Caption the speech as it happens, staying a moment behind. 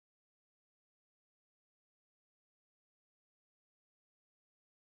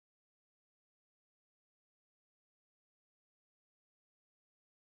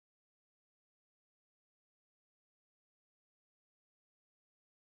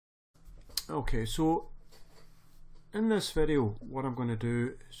Okay, so in this video what I'm going to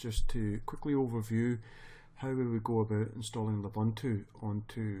do is just to quickly overview how we would go about installing Lubuntu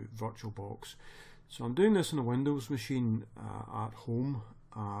onto VirtualBox. So I'm doing this on a Windows machine at home,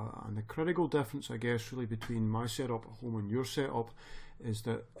 and the critical difference I guess really between my setup at home and your setup is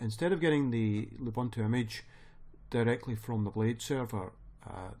that instead of getting the Lubuntu image directly from the Blade server,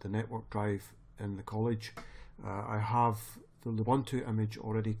 the network drive in the college, I have the Lubuntu image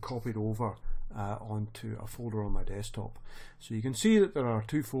already copied over onto a folder on my desktop. So you can see that there are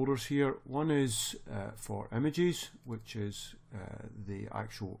two folders here. One is for images, which is the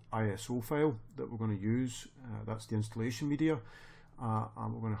actual ISO file that we're going to use. That's the installation media,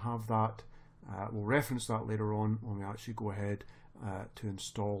 and we're going to have that, we'll reference that later on when we actually go ahead to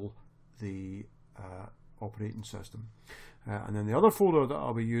install the operating system. And then the other folder that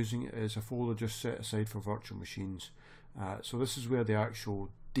I'll be using is a folder just set aside for virtual machines. So this is where the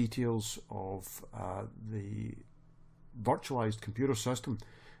actual details of the virtualized computer system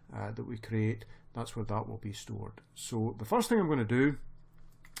that we create, that's where that will be stored. So the first thing I'm going to do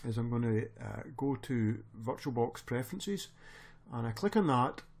is I'm going to go to VirtualBox Preferences, and I click on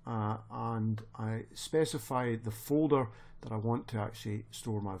that and I specify the folder that I want to actually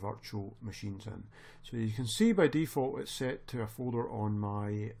store my virtual machines in. So you can see by default it's set to a folder on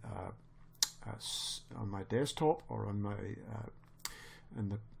my desktop, or on my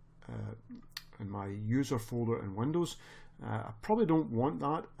in my user folder in Windows. I probably don't want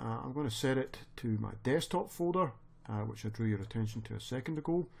that. I'm going to set it to my desktop folder, which I drew your attention to a second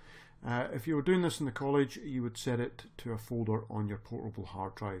ago. If you were doing this in the college, you would set it to a folder on your portable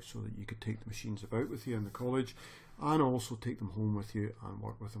hard drive so that you could take the machines about with you in the college and also take them home with you and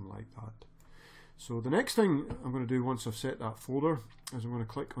work with them like that. So the next thing I'm going to do once I've set that folder is I'm going to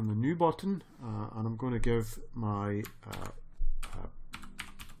click on the New button, and I'm going to give my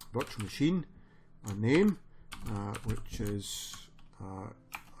virtual machine a name, which is a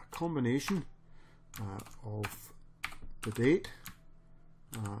combination of the date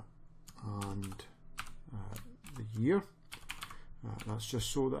and the year. That's just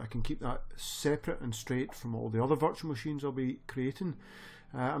so that I can keep that separate and straight from all the other virtual machines I'll be creating.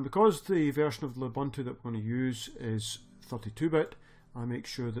 And because the version of Lubuntu that we're going to use is 32-bit, I make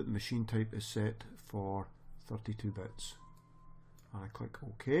sure that the machine type is set for 32 bits. And I click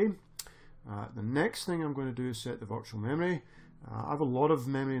OK. The next thing I'm going to do is set the virtual memory. I have a lot of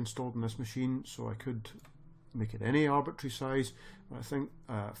memory installed in this machine, so I could make it any arbitrary size, but I think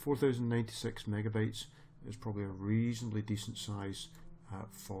 4096 megabytes is probably a reasonably decent size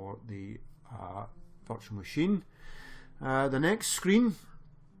for the virtual machine. The next screen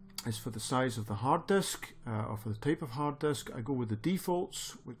is for the size of the hard disk, or for the type of hard disk. I go with the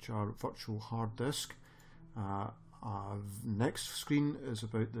defaults, which are virtual hard disk. Next screen is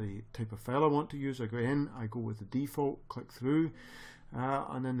about the type of file I want to use. Again, I go with the default, click through,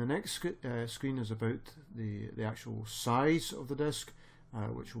 and then the next screen is about the actual size of the disk,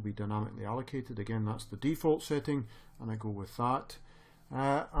 which will be dynamically allocated. Again, that's the default setting, and I go with that.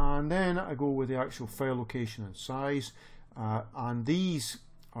 And then I go with the actual file location and size, and these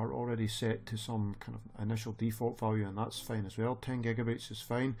are already set to some kind of initial default value, and that's fine as well. 10 gigabytes is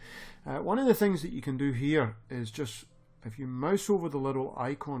fine. One of the things that you can do here is just, if you mouse over the little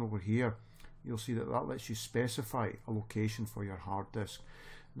icon over here, you'll see that that lets you specify a location for your hard disk.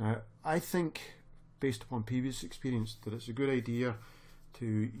 Now, I think, based upon previous experience, that it's a good idea to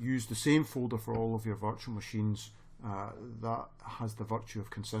use the same folder for all of your virtual machines. That has the virtue of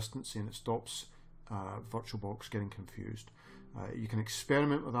consistency, and it stops VirtualBox getting confused. You can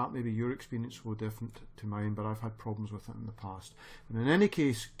experiment with that. Maybe your experience will be different to mine, but I've had problems with it in the past. And in any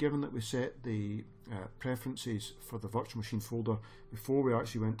case, given that we set the preferences for the virtual machine folder before we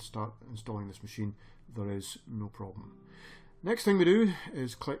actually went to start installing this machine, there is no problem. Next thing we do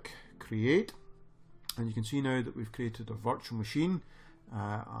is click Create, and you can see now that we've created a virtual machine,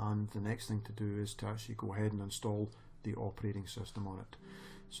 and the next thing to do is to actually go ahead and install the operating system on it.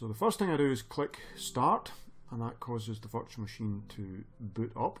 So the first thing I do is click Start, and that causes the virtual machine to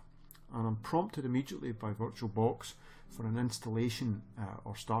boot up, and I'm prompted immediately by VirtualBox for an installation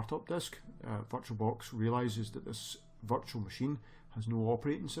or startup disk. VirtualBox realizes that this virtual machine has no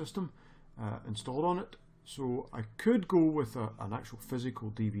operating system installed on it, so I could go with an actual physical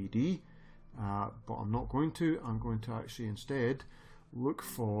DVD, but I'm not going to. I'm going to actually instead look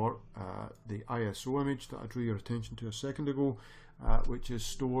for the ISO image that I drew your attention to a second ago, which is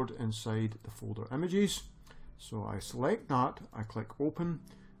stored inside the folder Images. So I select that, I click Open,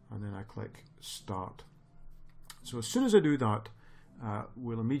 and then I click Start. So as soon as I do that,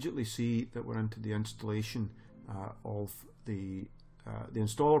 we'll immediately see that we're into the installation of the the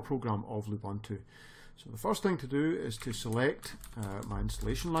installer program of Lubuntu. So the first thing to do is to select my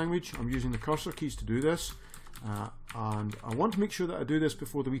installation language. I'm using the cursor keys to do this, and I want to make sure that I do this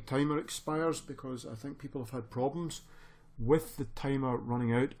before the wee timer expires, because I think people have had problems with the timer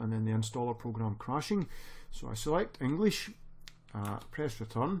running out and then the installer program crashing. So I select English, press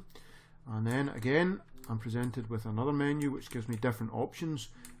return, and then again I'm presented with another menu which gives me different options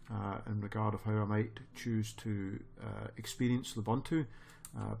in regard of how I might choose to experience Lubuntu.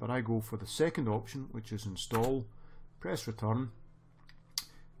 But I go for the second option, which is install, press return,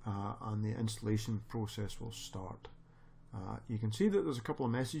 and the installation process will start. You can see that there's a couple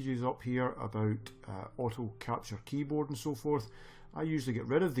of messages up here about auto capture keyboard and so forth. I usually get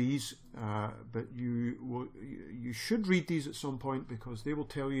rid of these, but you should read these at some point, because they will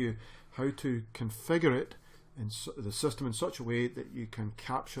tell you how to configure it in the system in such a way that you can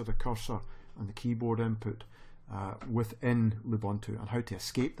capture the cursor and the keyboard input within Lubuntu, and how to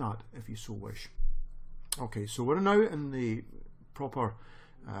escape that if you so wish. Okay, so we're now in the proper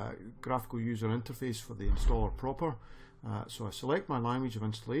graphical user interface for the installer proper. So I select my language of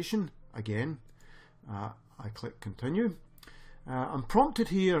installation again. I click continue. I'm prompted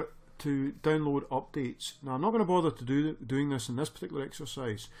here to download updates. Now I'm not going to bother to doing this in this particular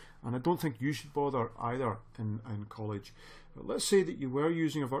exercise, and I don't think you should bother either in college. But let's say that you were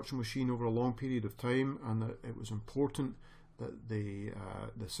using a virtual machine over a long period of time, and that it was important that the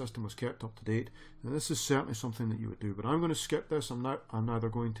system was kept up to date. Now this is certainly something that you would do, but I'm going to skip this. I'm neither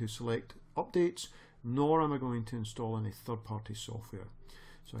going to select updates, nor am I going to install any third-party software.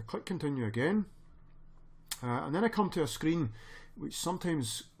 So I click continue again, and then I come to a screen which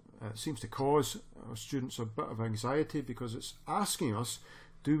sometimes seems to cause our students a bit of anxiety, because it's asking us,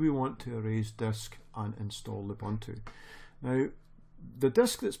 do we want to erase disk and install Lubuntu? Now, the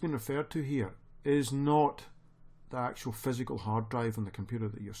disk that's been referred to here is not the actual physical hard drive on the computer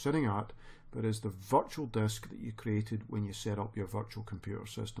that you're sitting at, but is the virtual disk that you created when you set up your virtual computer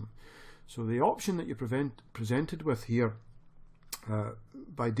system. So the option that you're presented with here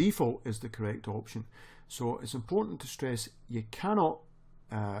by default is the correct option. So it's important to stress you cannot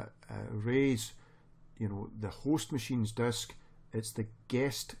erase, the host machine's disk. It's the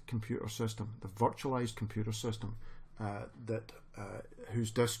guest computer system, the virtualized computer system,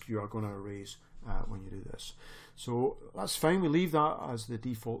 whose disk you are going to erase when you do this. So that's fine, we leave that as the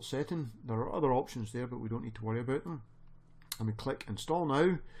default setting. There are other options there, but we don't need to worry about them. And we click install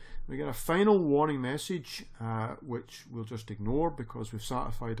now. We get a final warning message, which we'll just ignore, because we've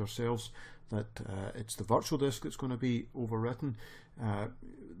satisfied ourselves that it's the virtual disk that's going to be overwritten.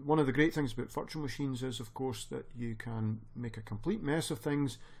 One of the great things about virtual machines is, of course, that you can make a complete mess of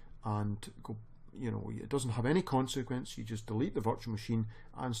things and go, it doesn't have any consequence. You just delete the virtual machine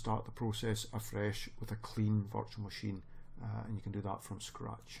and start the process afresh with a clean virtual machine, and you can do that from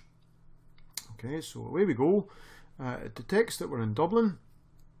scratch. Okay, so away we go. It detects that we're in Dublin.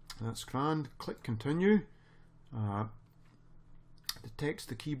 That's grand. Click continue. Detects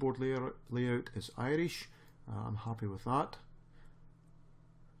the keyboard layout is Irish. I'm happy with that.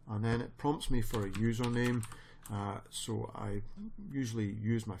 And then it prompts me for a username. So I usually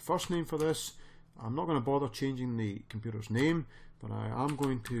use my first name for this. I'm not going to bother changing the computer's name, but I am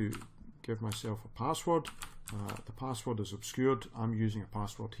going to give myself a password. The password is obscured. I'm using a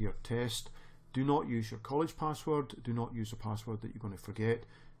password here, test. Do not use your college password. Do not use a password that you're going to forget.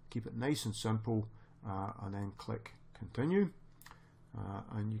 Keep it nice and simple, and then click continue.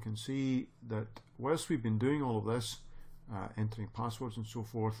 And you can see that whilst we've been doing all of this, entering passwords and so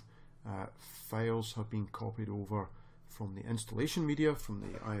forth, files have been copied over from the installation media, from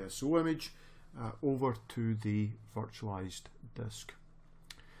the ISO image, over to the virtualized disk.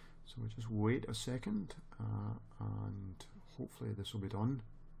 So we'll just wait a second, and hopefully this will be done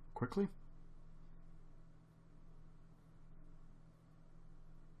quickly.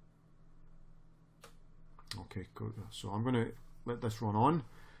 Okay, good. So I'm going to let this run on.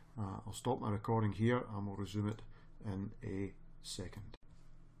 I'll stop my recording here and we'll resume it in a second.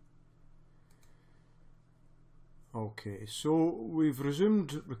 Okay, so we've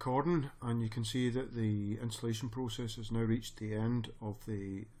resumed recording, and you can see that the installation process has now reached the end of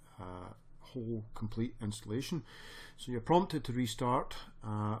the whole complete installation. So you're prompted to restart,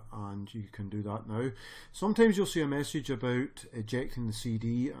 and you can do that now. Sometimes you'll see a message about ejecting the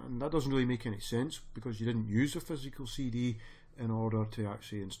CD, and that doesn't really make any sense because you didn't use a physical CD in order to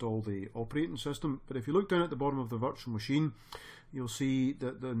actually install the operating system. But if you look down at the bottom of the virtual machine, you'll see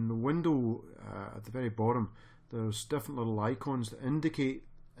that in the window at the very bottom, there's different little icons that indicate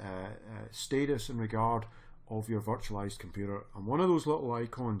status in regard of your virtualized computer, and one of those little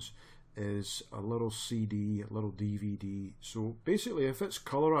icons is a little CD, a little DVD. So basically, if it's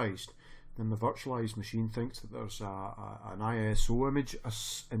colorized, then the virtualized machine thinks that there's an ISO image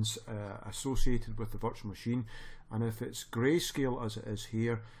associated with the virtual machine, and if it's grayscale as it is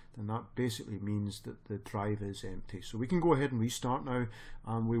here, then that basically means that the drive is empty. So we can go ahead and restart now,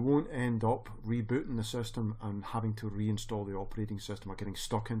 and we won't end up rebooting the system and having to reinstall the operating system or getting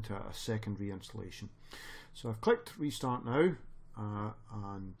stuck into a second reinstallation. So I've clicked restart now,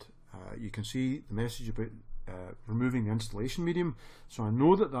 and you can see the message about removing the installation medium. So I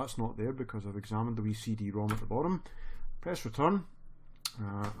know that that's not there because I've examined the wee CD-ROM at the bottom. Press return,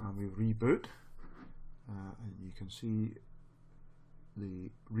 and we reboot, and you can see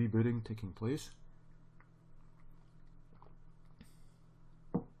the rebooting taking place.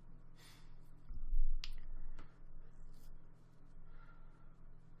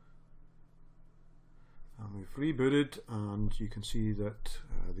 And we've rebooted, and you can see that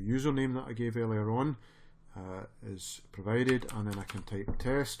the username that I gave earlier on is provided, and then I can type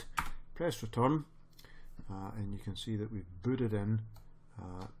test, press return, and you can see that we've booted in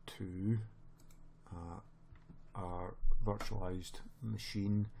to our virtualized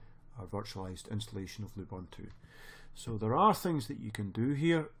machine, our virtualized installation of Lubuntu. So there are things that you can do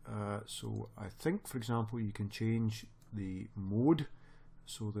here. So I think, for example, you can change the mode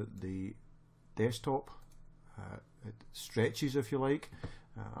so that the desktop it stretches, if you like.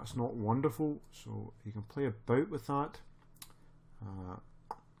 That's not wonderful, so you can play about with that.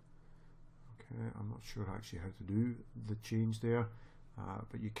 Okay, I'm not sure actually how to do the change there.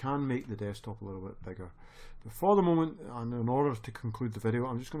 But you can make the desktop a little bit bigger. But for the moment, and in order to conclude the video,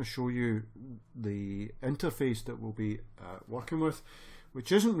 I'm just going to show you the interface that we'll be working with,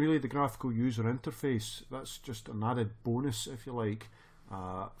 which isn't really the graphical user interface. That's just an added bonus, if you like,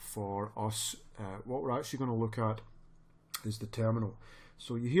 for us. What we're actually going to look at is the terminal.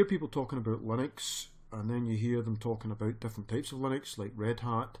 So you hear people talking about Linux, and then you hear them talking about different types of Linux, like Red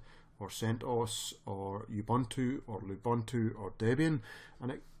Hat, or CentOS, or Ubuntu, or Lubuntu, or Debian,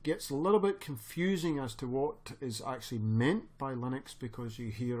 and it gets a little bit confusing as to what is actually meant by Linux because you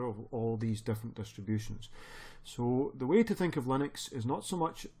hear of all these different distributions. So the way to think of Linux is not so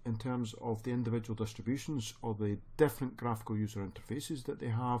much in terms of the individual distributions or the different graphical user interfaces that they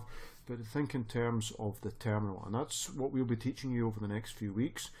have, but to think in terms of the terminal, and that's what we'll be teaching you over the next few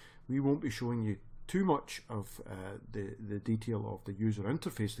weeks. We won't be showing you too much of the detail of the user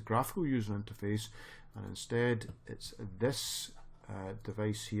interface, the graphical user interface, and instead it's this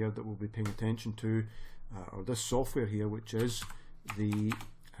device here that we'll be paying attention to, or this software here, which is the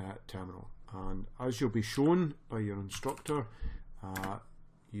terminal. And as you'll be shown by your instructor,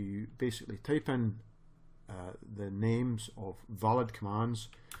 you basically type in the names of valid commands,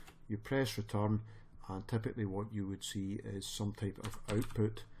 you press return, and typically what you would see is some type of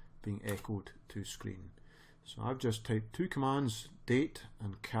output being echoed to screen. So I've just typed two commands, date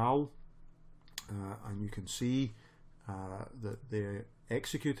and cal, and you can see that they're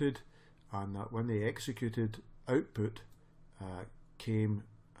executed, and that when they executed, output came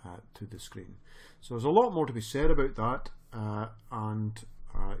to the screen. So there's a lot more to be said about that, and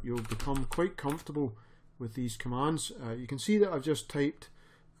you'll become quite comfortable with these commands. You can see that I've just typed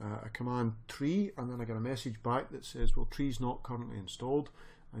a command tree, and then I get a message back that says, well, tree's not currently installed,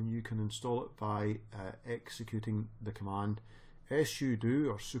 and you can install it by executing the command sudo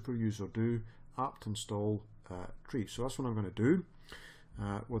or superuserdo apt install tree. So that's what I'm going to do.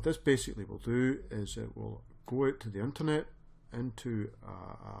 What this basically will do is it will go out to the internet into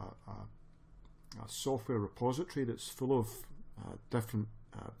a software repository that's full of different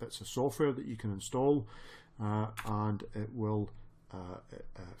bits of software that you can install, and it will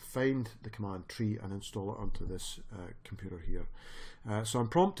find the command tree and install it onto this computer here. So I'm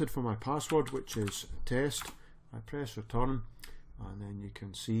prompted for my password, which is test. I press return, and then you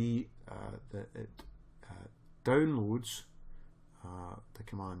can see that it downloads the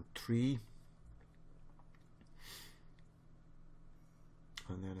command tree,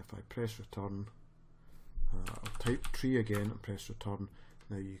 and then if I press return, I'll type tree again and press return.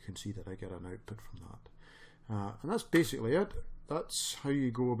 Now you can see that I get an output from that, and that's basically it. That's how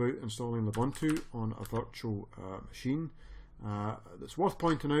you go about installing Lubuntu on a virtual machine. It's worth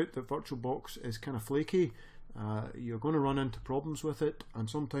pointing out that VirtualBox is kind of flaky. You're going to run into problems with it, and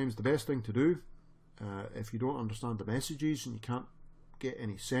sometimes the best thing to do, if you don't understand the messages and you can't get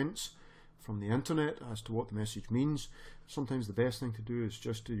any sense from the internet as to what the message means, sometimes the best thing to do is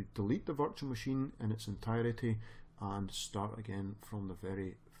just to delete the virtual machine in its entirety and start again from the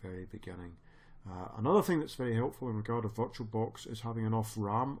very beginning. Another thing that's very helpful in regard of VirtualBox is having enough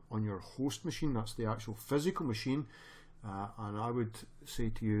RAM on your host machine. That's the actual physical machine and I would say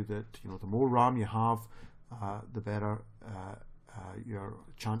to you that the more RAM you have, the better your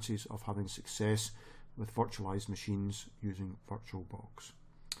chances of having success with virtualized machines using VirtualBox.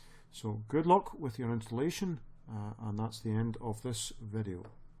 So good luck with your installation, and that's the end of this video.